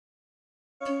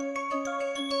Hello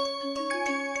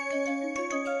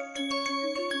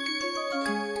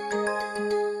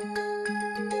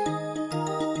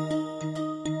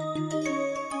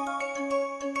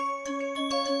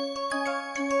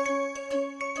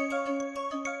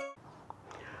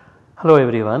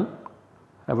everyone,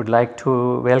 I would like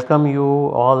to welcome you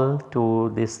all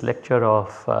to this lecture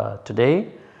of today.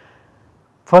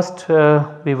 First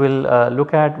we will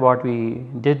look at what we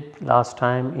did last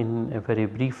time in a very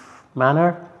brief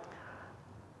manner.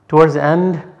 Towards the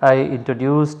end I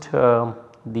introduced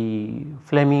the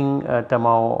Fleming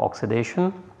TAMAO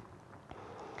oxidation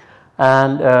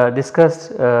and discussed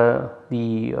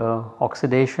the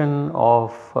oxidation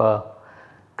of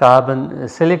carbon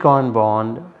silicon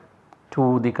bond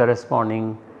to the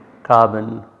corresponding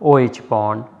carbon OH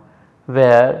bond,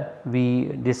 where we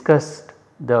discussed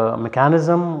the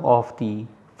mechanism of the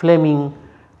Fleming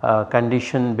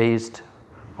condition based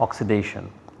oxidation.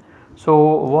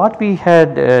 So, what we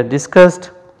had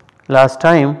discussed last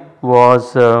time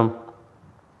was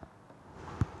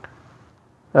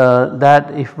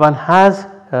that if one has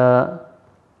a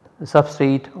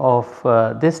substrate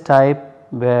of this type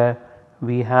where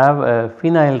we have a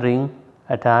phenyl ring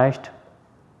attached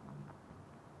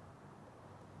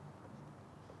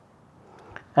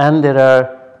and there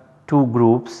are two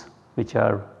groups which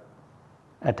are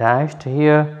attached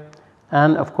here,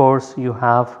 and of course you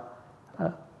have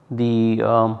the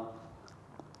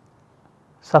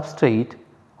substrate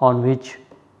on which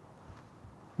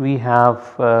we have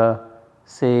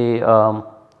say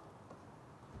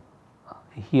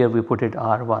here we put it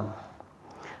R1,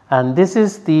 and this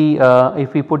is the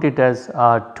if we put it as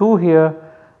R2 here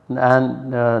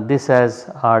and this as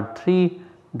R3,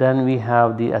 then we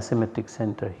have the asymmetric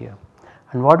center here.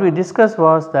 And what we discussed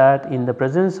was that in the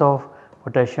presence of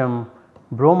potassium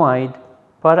bromide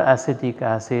per acetic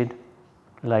acid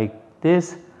like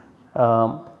this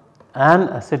and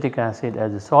acetic acid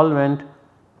as a solvent,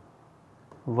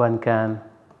 one can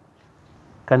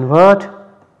convert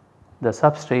the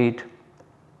substrate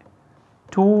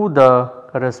to the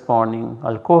corresponding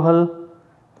alcohol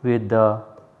with the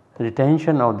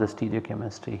retention of the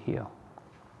stereochemistry here.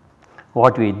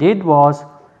 What we did was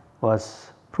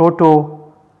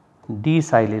proto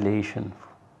desilylation,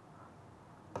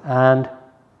 and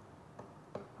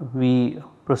we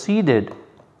proceeded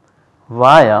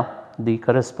via the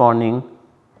corresponding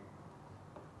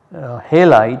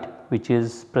halide which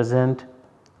is present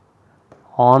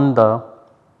on the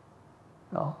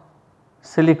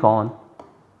silicon,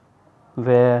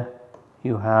 where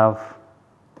you have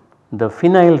the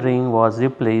phenyl ring was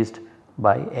replaced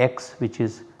by X, which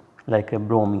is like a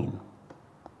bromine,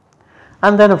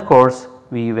 and then of course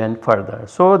we went further.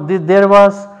 So, there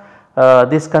was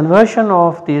this conversion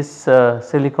of this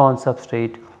silicon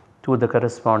substrate to the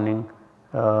corresponding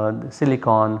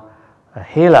silicon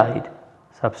halide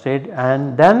substrate,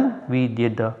 and then we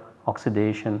did the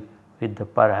oxidation with the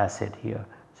per acid here.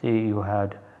 Say you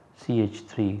had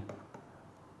CH3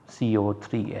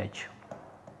 CO3H,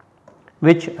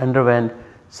 which underwent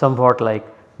somewhat like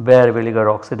Baeyer-Villiger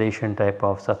oxidation type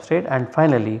of substrate, and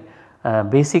finally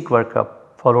basic workup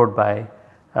followed by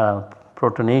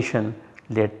protonation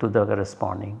led to the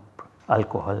corresponding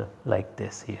alcohol like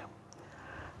this here.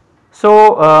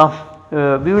 So,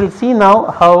 we will see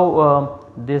now how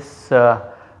this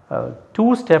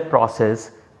two step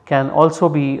process can also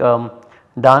be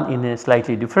done in a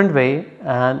slightly different way,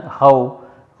 and how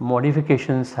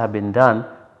modifications have been done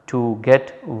to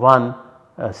get one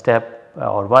step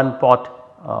or one pot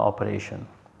operation.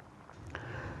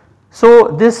 So,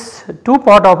 this two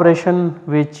pot operation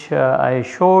which I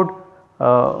showed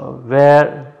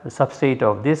where a substrate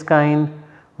of this kind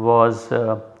was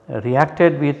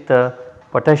reacted with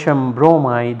potassium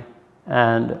bromide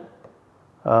and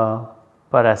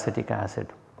peracetic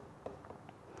acid.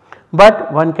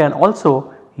 But one can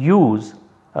also use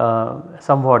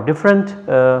somewhat different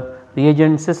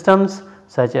reagent systems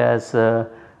such as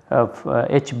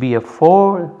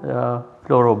HBF4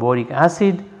 fluoroboric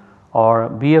acid or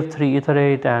BF3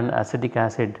 etherate and acetic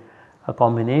acid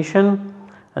combination,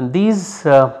 and these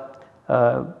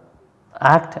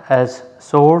act as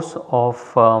source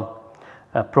of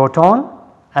proton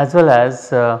as well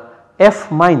as F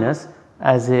minus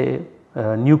as a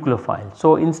nucleophile.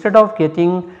 So, instead of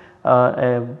getting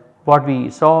what we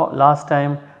saw last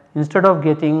time, instead of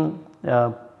getting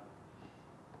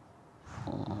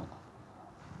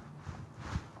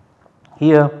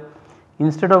here,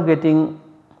 instead of getting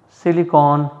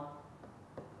silicon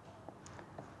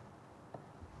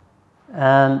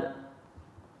and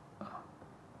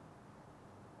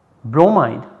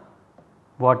bromide,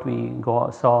 what we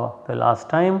saw the last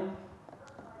time,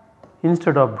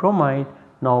 instead of bromide,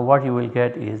 now what you will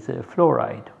get is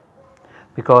fluoride,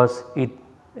 because it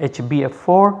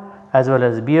HBF4 as well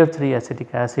as BF3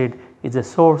 acetic acid is a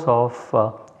source of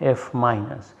F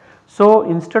minus. So,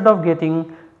 instead of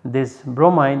getting this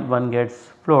bromide, one gets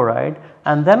fluoride,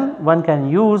 and then one can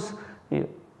use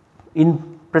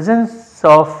in presence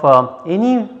of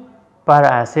any para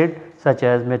acid such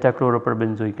as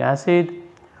metachloropropbenzoic acid,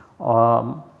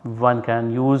 one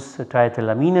can use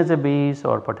triethylamine as a base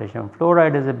or potassium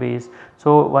fluoride as a base.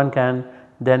 So, one can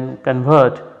then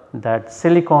convert that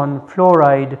silicon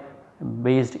fluoride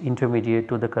based intermediate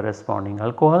to the corresponding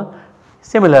alcohol,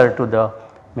 similar to the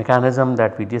mechanism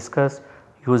that we discussed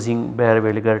using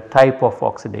Baeyer-Williger type of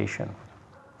oxidation.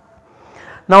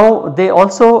 Now, they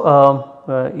also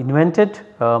invented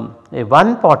a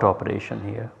one pot operation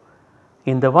here.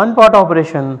 In the one pot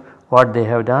operation, what they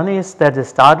have done is that they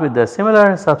start with the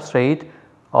similar substrate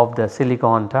of the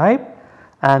silicon type,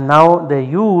 and now they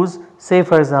use, say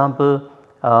for example,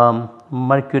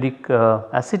 mercuric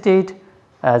acetate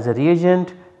as a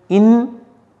reagent in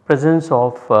presence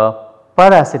of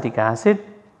peracetic acid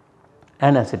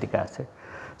and acetic acid.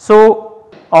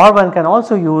 So, or one can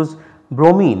also use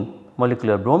bromine,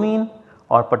 molecular bromine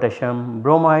or potassium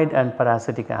bromide and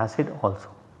peracetic acid also.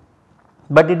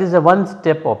 But it is a one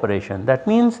step operation. That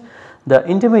means the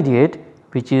intermediate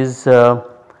which is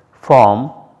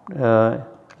formed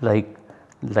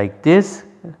like this,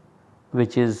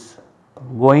 which is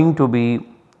going to be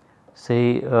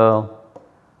say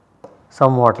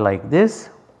somewhat like this.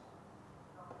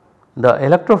 The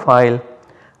electrophile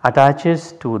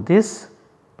attaches to this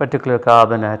particular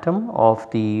carbon atom of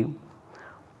the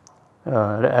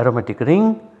aromatic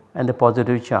ring, and the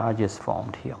positive charge is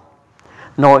formed here.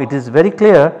 Now, it is very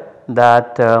clear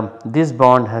that this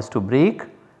bond has to break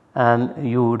and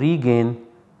you regain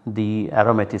the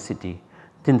aromaticity.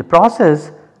 In the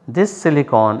process, this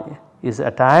silicon is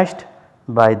attached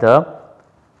by the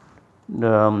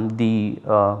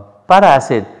para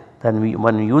acid that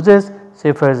one uses.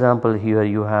 Say for example, here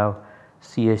you have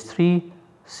CH3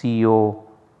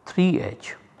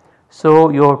 CO3H. So,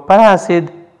 your para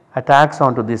acid attacks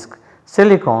onto this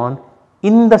silicon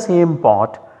in the same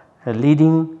pot,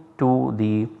 leading to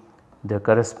the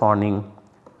corresponding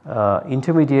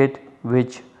intermediate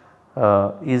which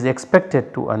is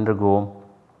expected to undergo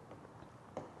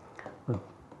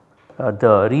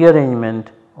the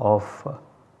rearrangement of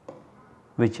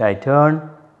which I termed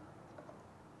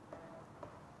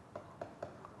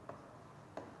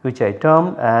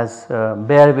as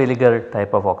Baeyer-Williger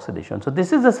type of oxidation. So,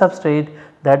 this is the substrate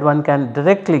that one can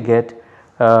directly get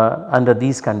under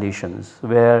these conditions,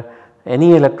 where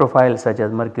any electrophile such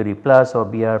as mercury plus or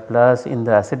Br plus in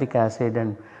the acetic acid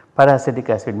and peracetic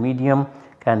acid medium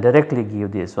can directly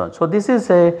give this one. So, this is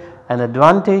an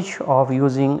advantage of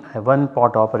using a one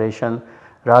pot operation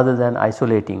rather than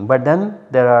isolating, but then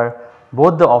there are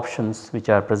both the options which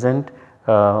are present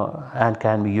and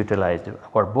can be utilized,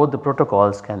 or both the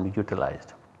protocols can be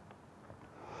utilized.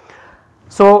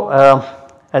 So,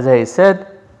 as I said,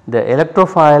 the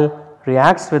electrophile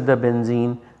reacts with the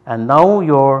benzene, and now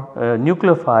your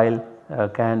nucleophile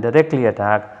can directly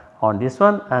attack on this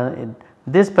one, and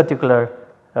this particular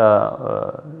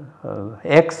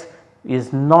X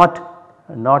is not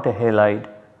a halide,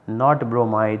 not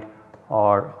bromide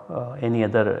or any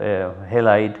other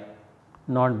halide,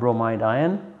 not bromide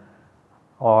ion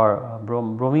or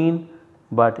bromine,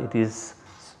 but it is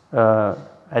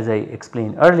as I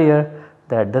explained earlier,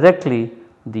 that directly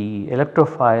the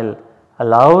electrophile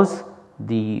allows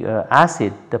the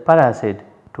acid, the peracid,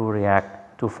 to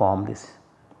react to form this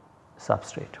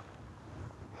substrate,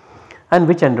 and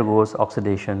which undergoes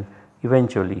oxidation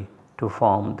eventually to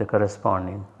form the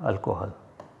corresponding alcohol.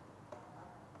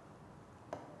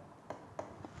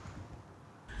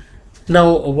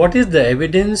 Now, what is the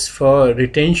evidence for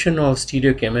retention of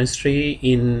stereochemistry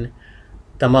in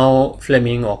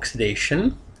TAMAO-FLEMING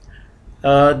oxidation?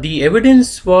 The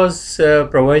evidence was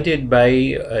provided by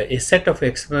a set of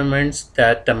experiments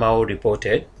that TAMAO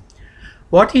reported.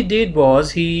 What he did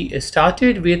was he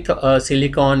started with a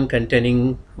silicon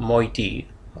containing moiety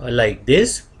like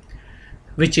this,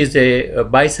 which is a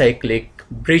bicyclic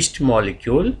bridged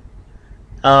molecule,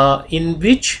 in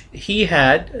which he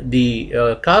had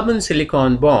the carbon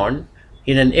silicon bond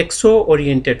in an exo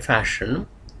oriented fashion.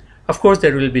 Of course,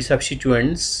 there will be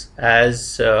substituents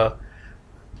as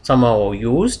TAMAO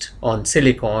used on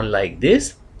silicon like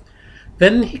this.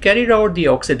 When he carried out the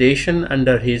oxidation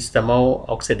under his TAMAO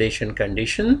oxidation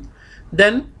condition,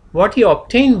 then what he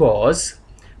obtained was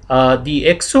the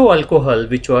exo alcohol,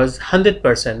 which was 100%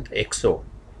 exo.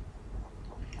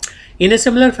 In a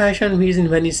similar fashion,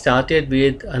 when he started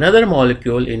with another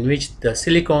molecule in which the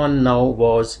silicon now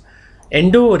was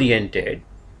endo-oriented,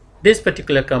 this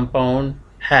particular compound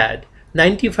had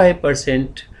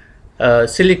 95%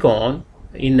 silicon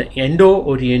in endo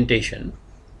orientation.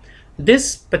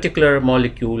 This particular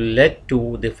molecule led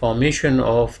to the formation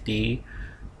of the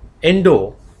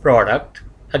endo product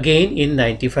again in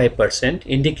 95%,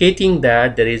 indicating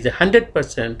that there is a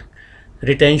 100%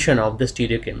 retention of the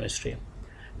stereochemistry.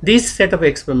 This set of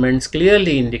experiments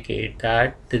clearly indicate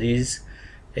that there is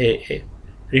a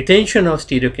retention of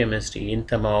stereochemistry in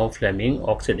TAMAO-FLEMING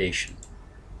oxidation.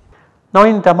 Now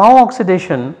in TAMAO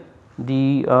oxidation,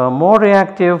 the more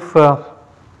reactive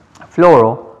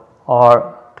fluoro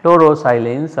or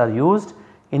chlorosilane are used,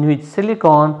 in which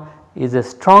silicon is a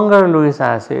stronger Lewis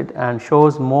acid and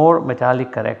shows more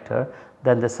metallic character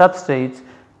than the substrates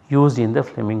used in the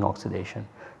Fleming oxidation.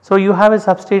 So you have a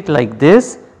substrate like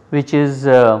this, which is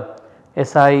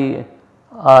SiR2X,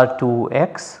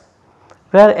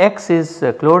 where X is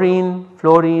chlorine,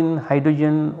 fluorine,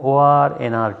 hydrogen, OR,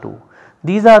 Nr2.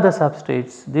 These are the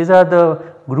substrates, these are the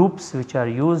groups which are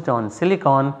used on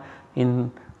silicon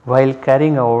while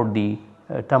carrying out the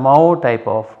TAMAO type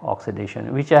of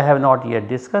oxidation, which I have not yet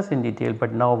discussed in detail,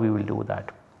 but now we will do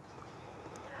that.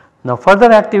 Now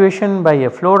further activation by a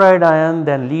fluoride ion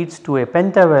then leads to a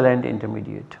pentavalent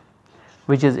intermediate,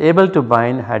 which is able to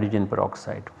bind hydrogen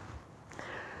peroxide.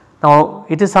 Now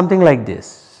it is something like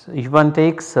this. If one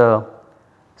takes a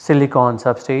silicon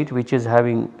substrate which is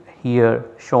having here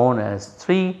shown as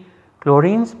 3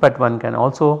 chlorines, but one can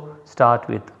also start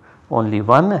with only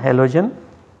one halogen.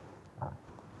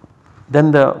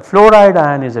 Then the fluoride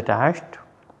ion is attached,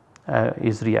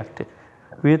 is reacted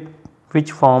with,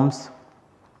 which forms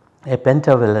a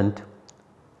pentavalent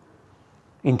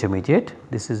intermediate.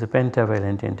 This is a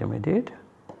pentavalent intermediate,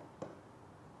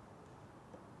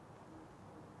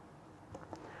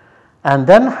 and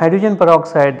then hydrogen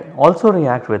peroxide also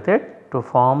react with it to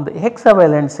form the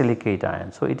hexavalent silicate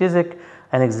ion. So it is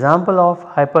an example of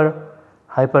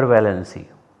hypervalency.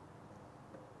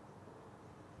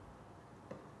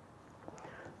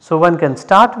 So one can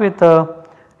start with a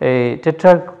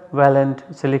tetravalent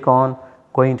silicon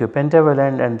going to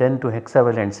pentavalent and then to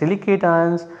hexavalent silicate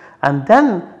ions, and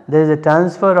then there is a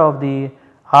transfer of the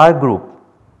R group,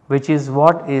 which is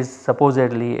what is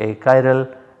supposedly a chiral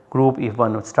group if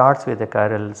one starts with a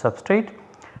chiral substrate,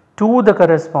 to the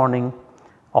corresponding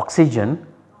oxygen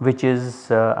which is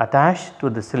attached to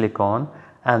the silicon,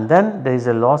 and then there is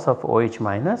a loss of OH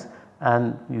minus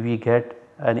and we get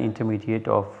an intermediate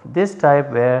of this type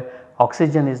where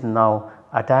oxygen is now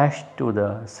attached to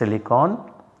the silicon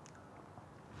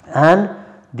and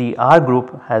the R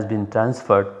group has been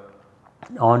transferred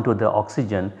onto the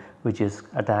oxygen which is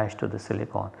attached to the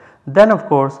silicon. Then of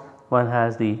course one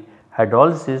has the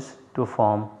hydrolysis to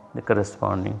form the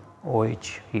corresponding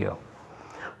OH here.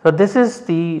 So this is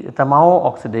the TAMAO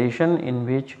oxidation in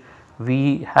which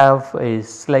we have a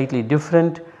slightly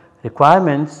different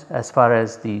requirements as far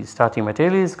as the starting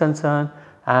material is concerned,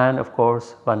 and of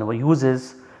course one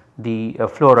uses the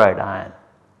fluoride ion.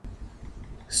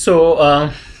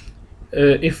 So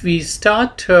if we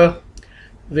start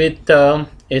with a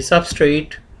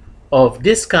substrate of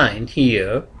this kind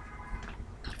here,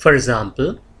 for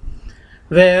example,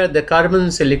 where the carbon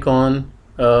silicon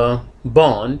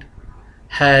bond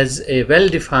has a well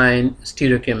defined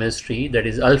stereochemistry, that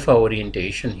is alpha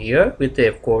orientation here with a,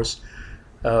 of course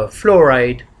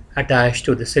fluoride attached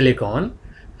to the silicon,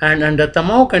 and under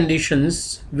TAMAO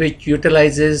conditions which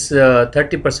utilizes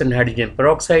 30% hydrogen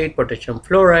peroxide, potassium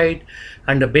fluoride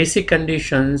under basic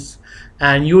conditions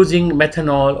and using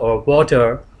methanol or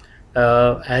water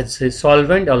as a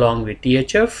solvent along with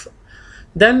THF,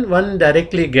 then one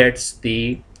directly gets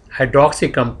the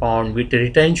hydroxy compound with the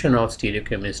retention of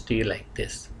stereochemistry like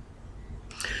this.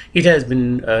 It has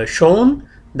been shown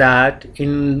that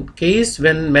in case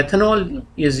when methanol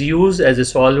is used as a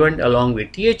solvent along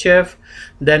with THF,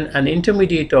 then an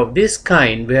intermediate of this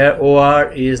kind where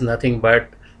OR is nothing but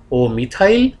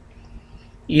O-methyl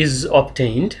is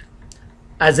obtained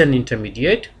as an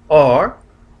intermediate, or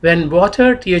when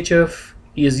water THF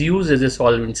is used as a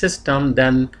solvent system,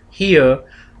 then here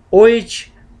OH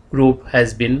group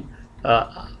has been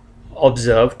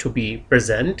observed to be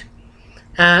present,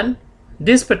 and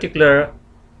this particular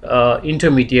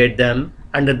intermediate then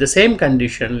under the same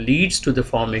condition leads to the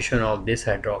formation of this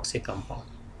hydroxy compound,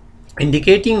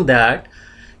 indicating that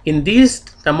in these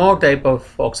TAMAO type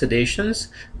of oxidations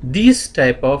these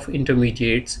type of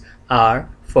intermediates are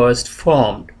first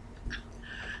formed.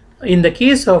 In the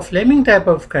case of Fleming type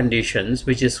of conditions,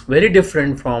 which is very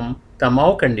different from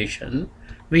TAMAO condition,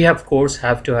 we of course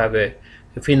have to have a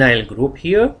phenyl group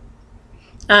here,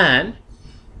 and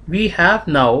we have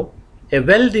now a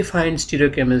well defined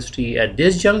stereochemistry at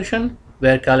this junction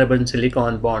where carbon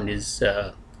silicon bond is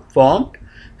formed,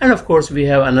 and of course we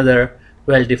have another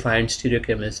well defined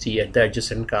stereochemistry at the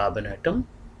adjacent carbon atom.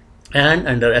 And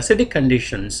under acidic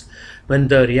conditions, when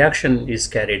the reaction is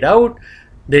carried out,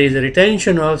 there is a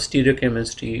retention of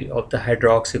stereochemistry of the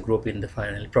hydroxy group in the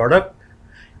final product.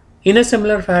 In a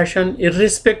similar fashion,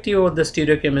 irrespective of the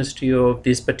stereochemistry of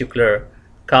this particular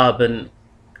carbon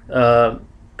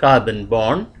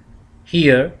bond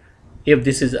here, if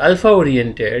this is alpha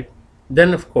oriented,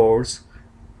 then of course,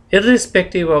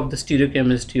 irrespective of the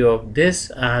stereochemistry of this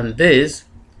and this,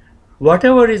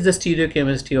 whatever is the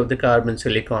stereochemistry of the carbon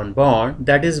silicon bond,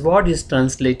 that is what is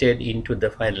translated into the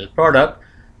final product.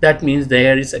 That means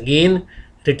there is again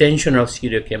retention of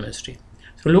stereochemistry.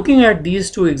 So looking at these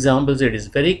two examples, it is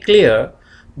very clear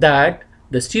that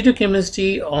the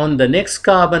stereochemistry on the next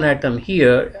carbon atom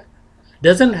here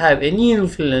doesn't have any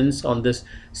influence on this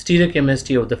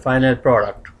stereochemistry of the final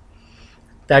product.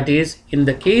 That is, in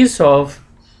the case of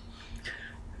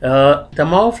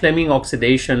TAMAO-FLEMING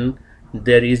oxidation,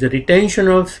 there is a retention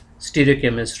of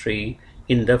stereochemistry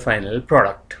in the final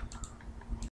product.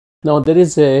 Now there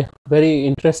is a very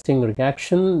interesting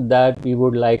reaction that we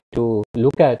would like to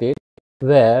look at it,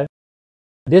 where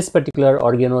this particular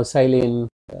organosilane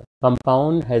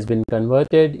compound has been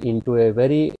converted into a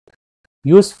very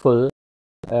useful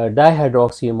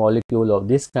dihydroxy molecule of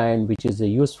this kind, which is a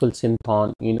useful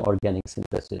synthon in organic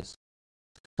synthesis.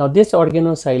 Now this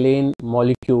organosilane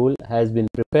molecule has been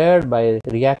prepared by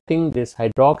reacting this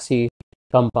hydroxy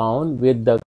compound with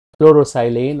the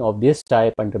chlorosilane of this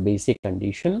type under basic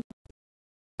condition,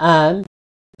 and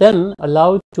then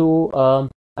allowed to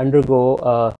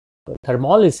undergo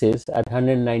thermolysis at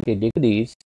 190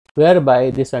 degrees,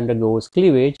 whereby this undergoes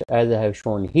cleavage, as I have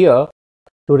shown here,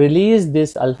 to release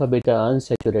this alpha beta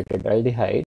unsaturated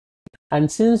aldehyde.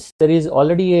 And since there is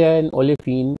already an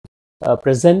olefin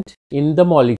present in the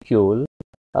molecule,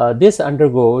 this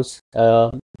undergoes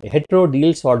a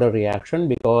hetero-Diels order reaction,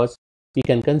 because we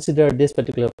can consider this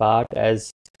particular part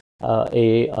as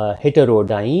a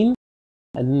heterodiene.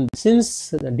 And since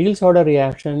the Diels order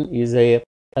reaction is a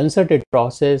concerted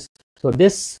process, so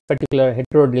this particular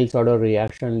hetero-Diels order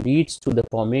reaction leads to the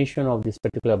formation of this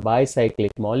particular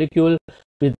bicyclic molecule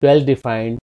with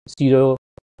well-defined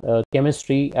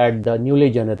stereochemistry at the newly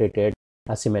generated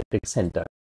asymmetric center.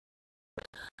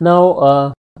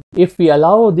 Now, if we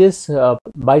allow this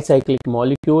bicyclic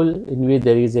molecule in which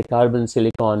there is a carbon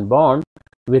silicon bond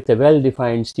with a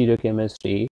well-defined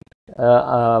stereochemistry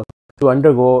to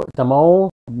undergo TAMAO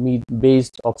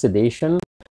based oxidation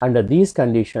under these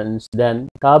conditions, then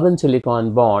carbon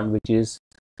silicon bond, which is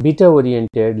beta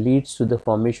oriented, leads to the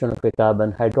formation of a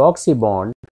carbon hydroxy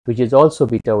bond, which is also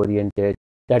beta oriented.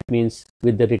 That means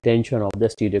with the retention of the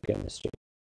stereochemistry.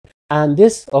 And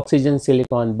this oxygen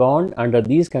silicon bond under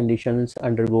these conditions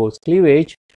undergoes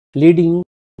cleavage, leading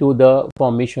to the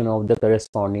formation of the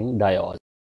corresponding diol.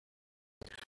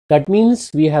 That means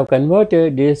we have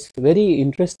converted this very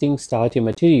interesting starchy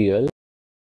material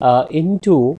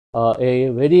into a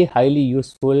very highly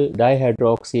useful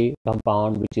dihydroxy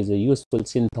compound, which is a useful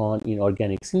synthon in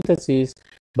organic synthesis,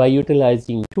 by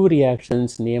utilizing two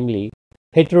reactions, namely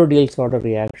hetero-Diels order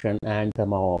reaction and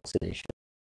TAMAO oxidation.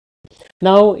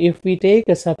 Now, if we take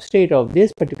a substrate of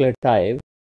this particular type,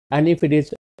 and if it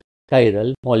is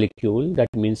chiral molecule, that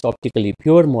means optically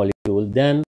pure molecule,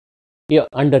 then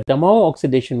under TAMAO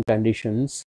oxidation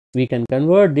conditions, we can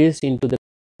convert this into the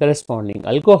corresponding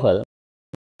alcohol,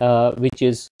 which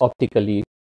is optically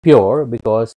pure,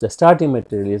 because the starting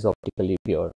material is optically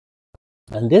pure.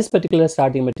 And this particular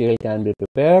starting material can be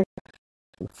prepared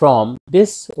from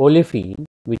this olefin,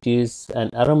 which is an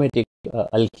aromatic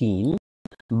alkene,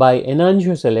 by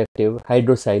enantioselective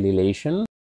hydrosilylation,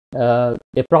 a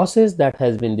process that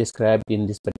has been described in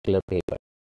this particular paper.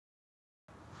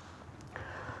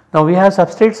 Now we have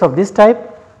substrates of this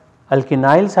type,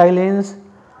 alkenyl silanes,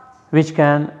 which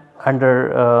can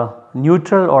under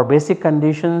neutral or basic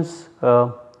conditions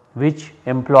which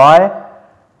employ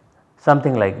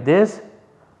something like this.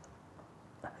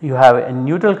 You have in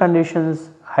neutral conditions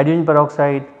hydrogen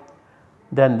peroxide,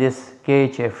 then this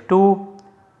KHF2,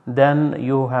 then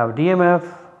you have DMF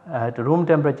at room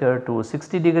temperature to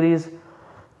 60 degrees,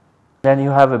 then you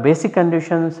have a basic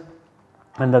conditions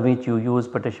under which you use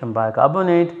potassium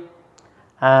bicarbonate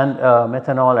and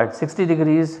methanol at 60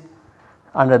 degrees.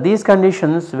 Under these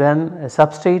conditions, when a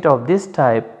substrate of this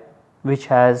type, which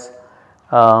has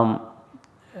one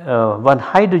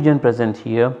hydrogen present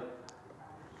here,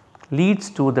 leads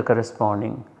to the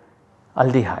corresponding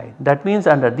aldehyde. That means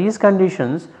under these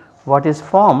conditions what is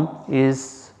formed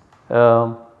is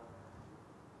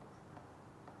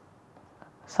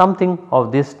something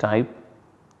of this type.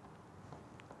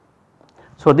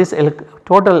 So, this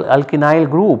total alkynyl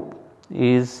group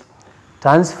is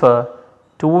transferred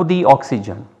to the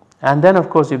oxygen, and then of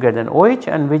course you get an OH,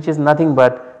 and which is nothing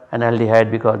but an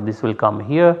aldehyde, because this will come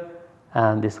here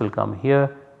and this will come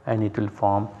here and it will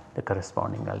form the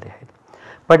corresponding aldehyde.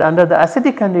 But under the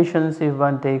acidic conditions, if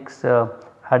one takes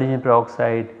hydrogen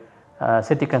peroxide,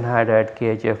 acetic anhydride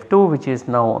KHF2, which is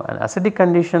now an acidic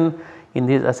condition, in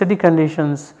these acidic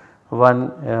conditions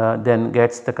one then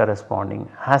gets the corresponding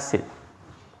acid.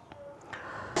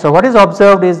 So, what is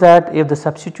observed is that if the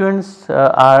substituents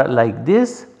are like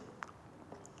this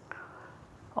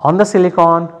on the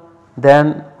silicon,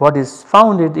 then what is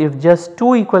found is if just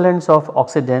 2 equivalents of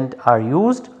oxidant are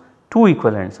used, 2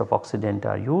 equivalents of oxidant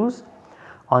are used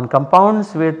on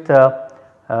compounds with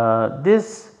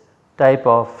this type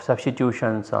of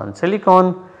substitutions on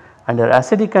silicon under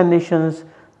acidic conditions,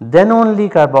 then only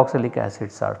carboxylic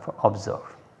acids are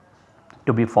observed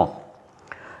to be formed.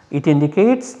 It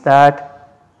indicates that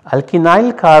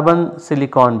alkynyl carbon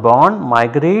silicon bond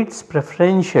migrates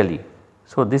preferentially.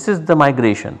 So, this is the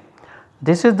migration,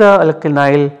 this is the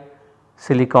alkynyl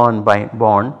silicon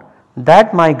bond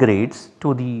that migrates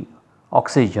to the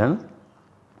oxygen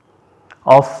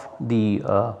of the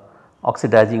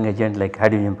oxidizing agent like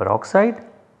hydrogen peroxide,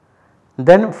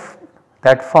 then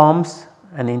that forms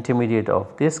an intermediate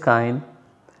of this kind.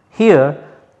 Here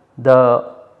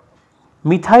the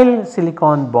methyl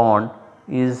silicon bond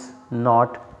is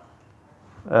not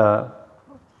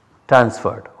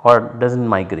transferred or does not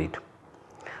migrate.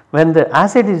 When the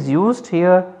acid is used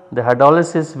here, the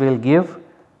hydrolysis will give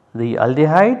the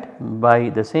aldehyde by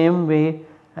the same way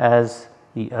as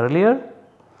the earlier,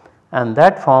 and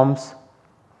that forms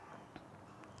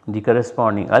the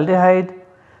corresponding aldehyde,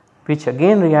 which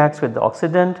again reacts with the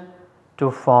oxidant to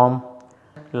form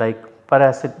like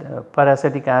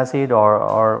peracetic acid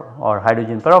or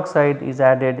hydrogen peroxide is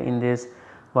added in this,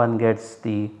 one gets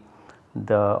the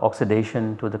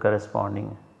oxidation to the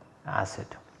corresponding acid.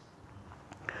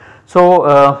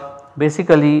 So,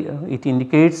 basically it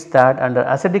indicates that under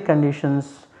acidic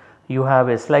conditions you have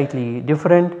a slightly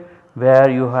different, where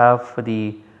you have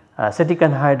the acetic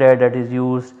anhydride that is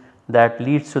used, that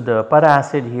leads to the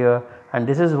peracid here, and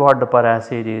this is what the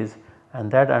peracid is,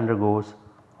 and that undergoes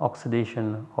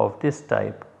oxidation of this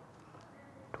type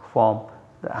to form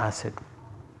the acid.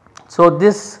 So,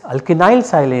 this alkynyl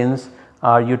silanes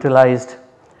are utilized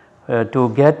to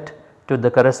get to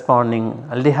the corresponding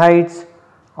aldehydes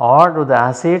or to the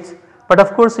acids, but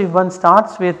of course if one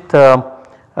starts with a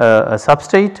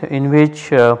substrate in which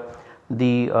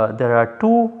there are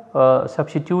 2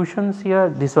 substitutions here,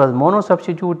 this was mono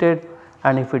substituted,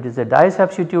 and if it is a di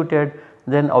substituted,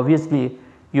 then obviously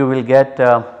you will get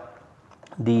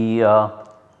the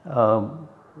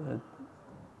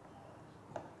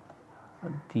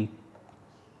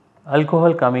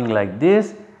alcohol coming like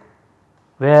this,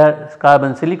 where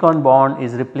carbon silicon bond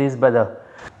is replaced by the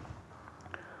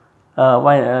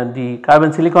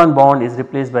carbon silicon bond is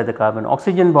replaced by the carbon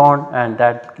oxygen bond, and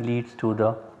that leads to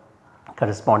the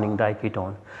corresponding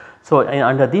diketone. So,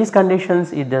 under these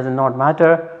conditions it does not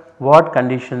matter what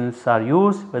conditions are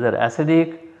used, whether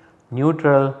acidic,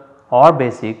 neutral or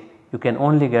basic, you can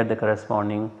only get the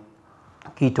corresponding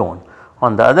ketone.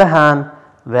 On the other hand,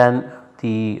 when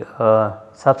the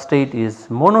substrate is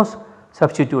mono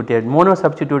substituted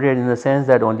in the sense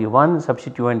that only one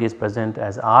substituent is present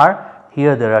as R,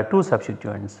 here there are 2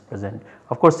 substituents present.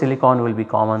 Of course, silicon will be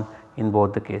common in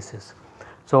both the cases.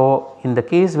 So, in the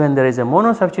case when there is a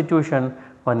mono substitution,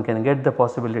 one can get the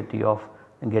possibility of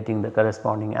getting the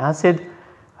corresponding acid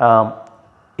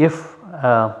if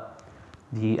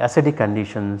the acidic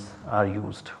conditions are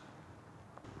used.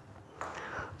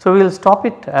 So, we will stop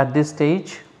it at this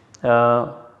stage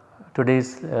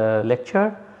today's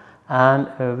lecture, and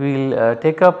we will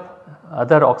take up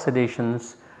other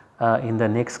oxidations in the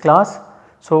next class.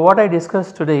 So, what I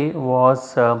discussed today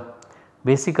was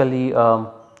basically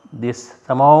this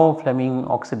TAMAO-FLEMING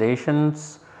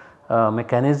oxidations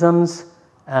mechanisms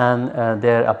and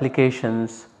their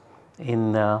applications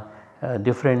in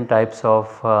different types of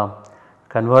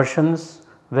conversions,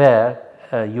 where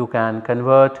you can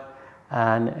convert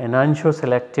an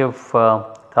enantioselective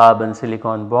carbon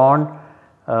silicon bond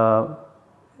or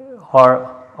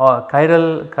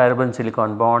chiral carbon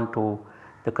silicon bond to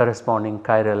the corresponding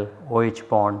chiral OH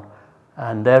bond,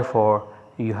 and therefore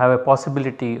you have a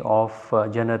possibility of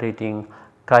generating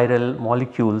chiral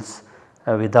molecules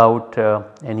without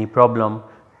any problem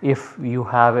if you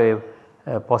have a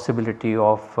possibility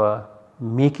of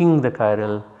making the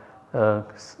chiral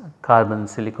carbon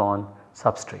silicon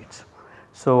substrates.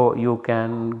 So, you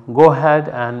can go ahead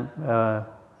and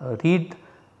read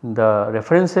the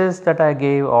references that I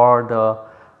gave or the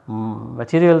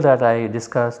material that I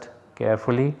discussed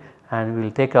carefully, and we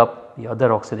will take up the other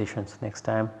oxidations next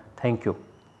time. Thank you.